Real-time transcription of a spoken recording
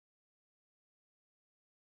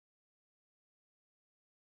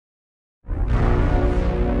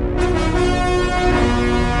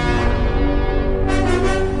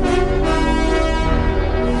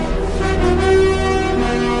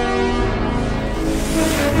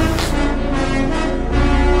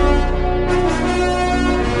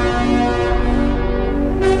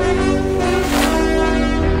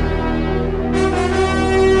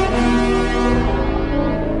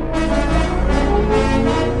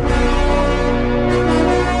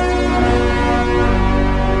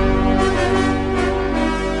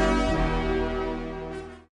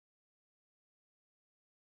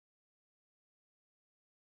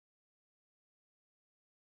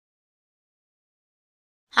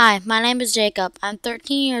Hi, my name is Jacob. I'm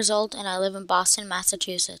 13 years old and I live in Boston,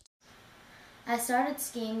 Massachusetts. I started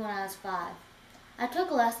skiing when I was 5. I took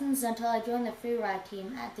lessons until I joined the freeride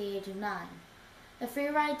team at the age of 9. The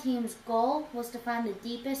freeride team's goal was to find the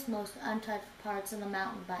deepest, most untouched parts of the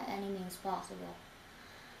mountain by any means possible.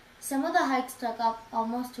 Some of the hikes took up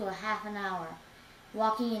almost to a half an hour,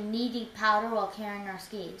 walking in knee-deep powder while carrying our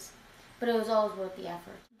skis, but it was always worth the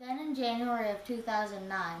effort. Then in January of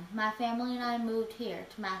 2009, my family and I moved here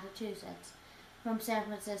to Massachusetts from San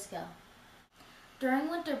Francisco. During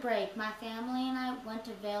winter break, my family and I went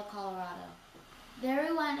to Vail, Colorado. There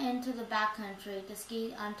we went into the backcountry to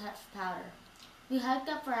ski untouched powder. We hiked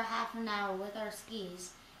up for a half an hour with our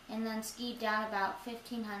skis and then skied down about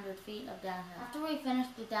 1,500 feet of downhill. After we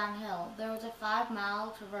finished the downhill, there was a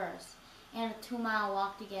 5-mile traverse and a 2-mile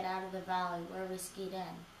walk to get out of the valley where we skied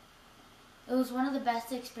in. It was one of the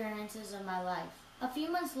best experiences of my life. A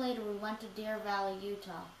few months later, we went to Deer Valley,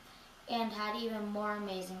 Utah, and had even more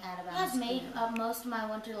amazing out-of-bounds skiing. I've made up most of my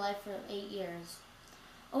winter life for 8 years.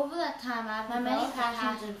 Over that time, I've developed many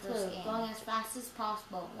passions include going as fast as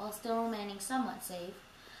possible while still remaining somewhat safe,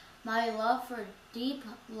 my love for deep,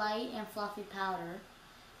 light, and fluffy powder,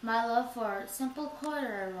 my love for simple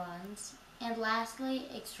corridor runs, and lastly,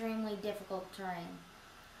 extremely difficult terrain.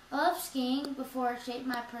 I love skiing before it shaped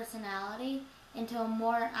my personality into a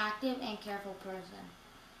more active and careful person.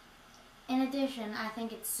 In addition, I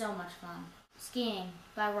think it's so much fun. Skiing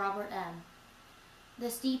by Robert M.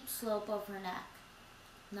 The steep slope of her neck.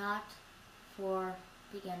 Not for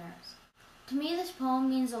beginners. To me, this poem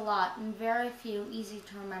means a lot in very few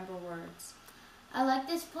easy-to-remember words. I like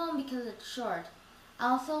this poem because it's short. I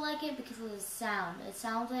also like it because of the sound. It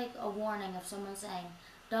sounds like a warning of someone saying,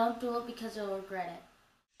 "Don't do it because you'll regret it."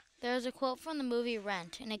 There is a quote from the movie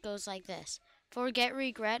Rent, and it goes like this: "Forget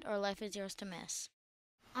regret or life is yours to miss."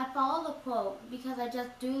 I follow the quote because I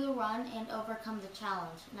just do the run and overcome the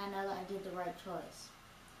challenge, and I know that I did the right choice.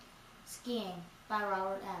 Skiing by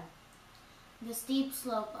Robert M. The steep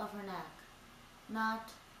slope of her neck.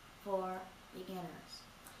 Not for beginners.